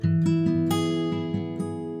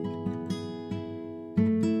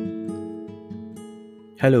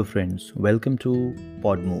Hello friends, welcome to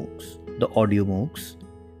PodMoocs, the audio MOOCs.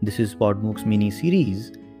 This is PodMoocs mini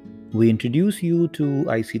series. We introduce you to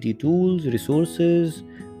ICT tools, resources,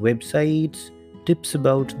 websites, tips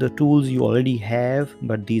about the tools you already have,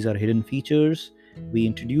 but these are hidden features. We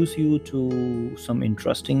introduce you to some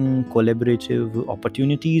interesting collaborative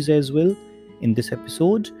opportunities as well. In this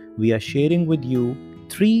episode, we are sharing with you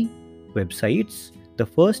three websites. The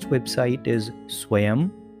first website is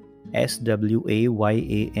Swayam,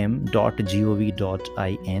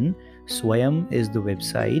 swayam.gov.in. Swayam is the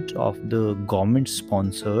website of the government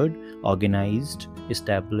sponsored, organized,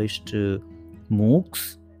 established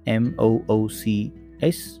MOOCs, MOOCs,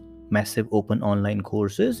 massive open online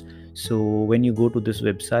courses. So when you go to this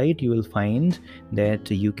website, you will find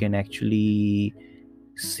that you can actually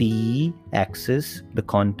see, access the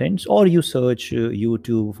contents, or you search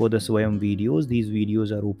YouTube for the Swayam videos. These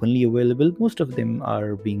videos are openly available. Most of them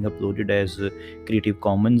are being uploaded as Creative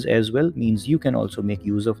Commons as well, means you can also make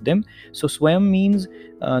use of them. So Swayam means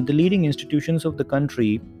the leading institutions of the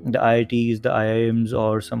country, the IITs, the IIMs,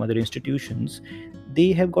 or some other institutions.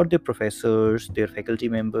 They have got their professors, their faculty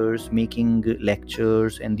members making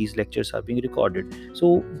lectures, and these lectures are being recorded.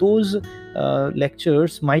 So those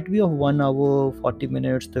lectures might be of 1 hour, 40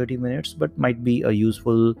 minutes, 30 minutes, but might be a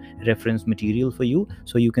useful reference material for you.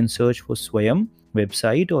 So you can search for Swayam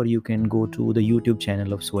website, or you can go to the YouTube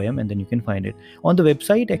channel of Swayam and then you can find it. On the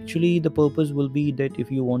website, actually, the purpose will be that if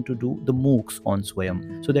you want to do the MOOCs on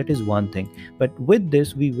Swayam, so that is one thing. But with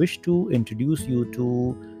this, we wish to introduce you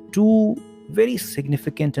to two very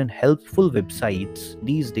significant and helpful websites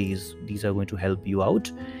these days. These are going to help you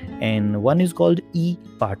out, and one is called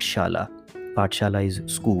ePathshala. Pathshala is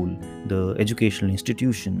school, the educational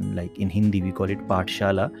institution. Like in Hindi, we call it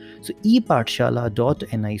Pathshala. So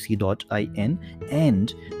epathshala.nic.in,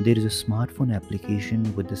 and there is a smartphone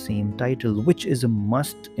application with the same title, which is a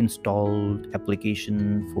must-installed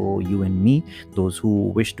application for you and me, those who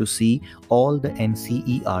wish to see all the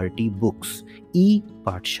NCERT books.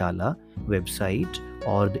 ePathshala website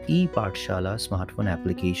or the ePathshala smartphone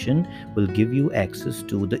application will give you access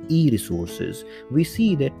to the e-resources. We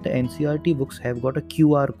see that the NCERT books have got a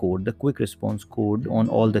QR code, the quick response code, on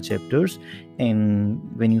all the chapters, and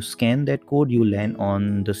when you scan that code, you land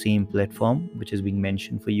on the same platform which is being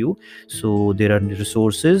mentioned for you. So there are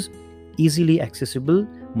resources, easily accessible,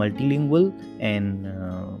 multilingual, and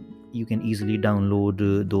you can easily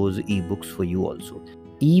download those ebooks for you also.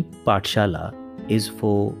 ePathshala is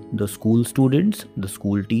for the school students, the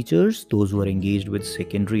school teachers, those who are engaged with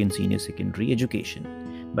secondary and senior secondary education.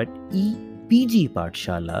 But ePG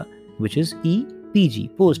Pathshala, which is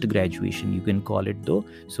ePG, post graduation, you can call it though.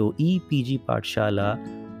 So ePG Pathshala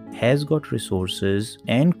has got resources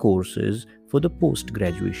and courses for the post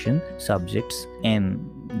graduation subjects and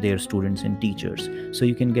their students and teachers. So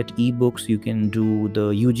you can get ebooks, you can do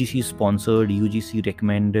the UGC sponsored, UGC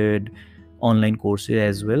recommended online courses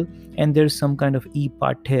as well, and there's some kind of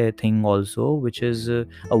ePathya thing also, which is a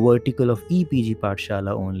vertical of ePG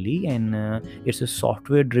Pathshala only, and it's a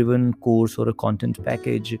software driven course or a content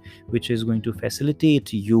package which is going to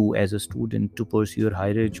facilitate you as a student to pursue your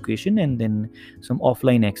higher education, and then some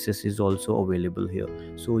offline access is also available here.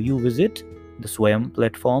 So you visit the Swayam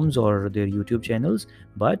platforms or their YouTube channels,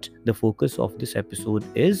 but the focus of this episode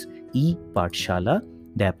is ePathshala,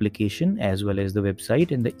 the application, as well as the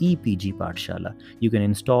website and the ePG Pathshala. You can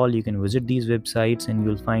install, you can visit these websites, and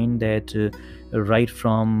you'll find that right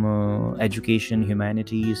from education,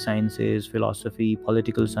 humanities, sciences, philosophy,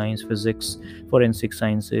 political science, physics, forensic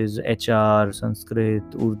sciences, HR, Sanskrit,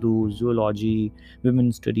 Urdu, zoology,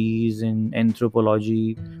 women's studies, and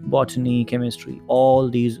anthropology, botany, chemistry, all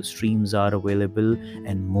these streams are available,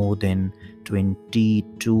 and more than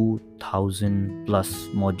 22,000 plus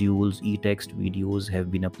modules, e-text videos have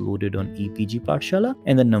been uploaded on ePG Pathshala,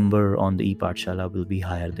 and the number on the ePathshala will be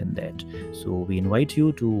higher than that. So we invite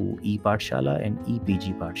you to ePathshala and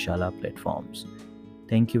ePG Pathshala platforms.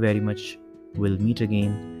 Thank you very much. We'll meet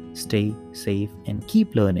again. Stay safe and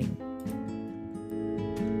keep learning.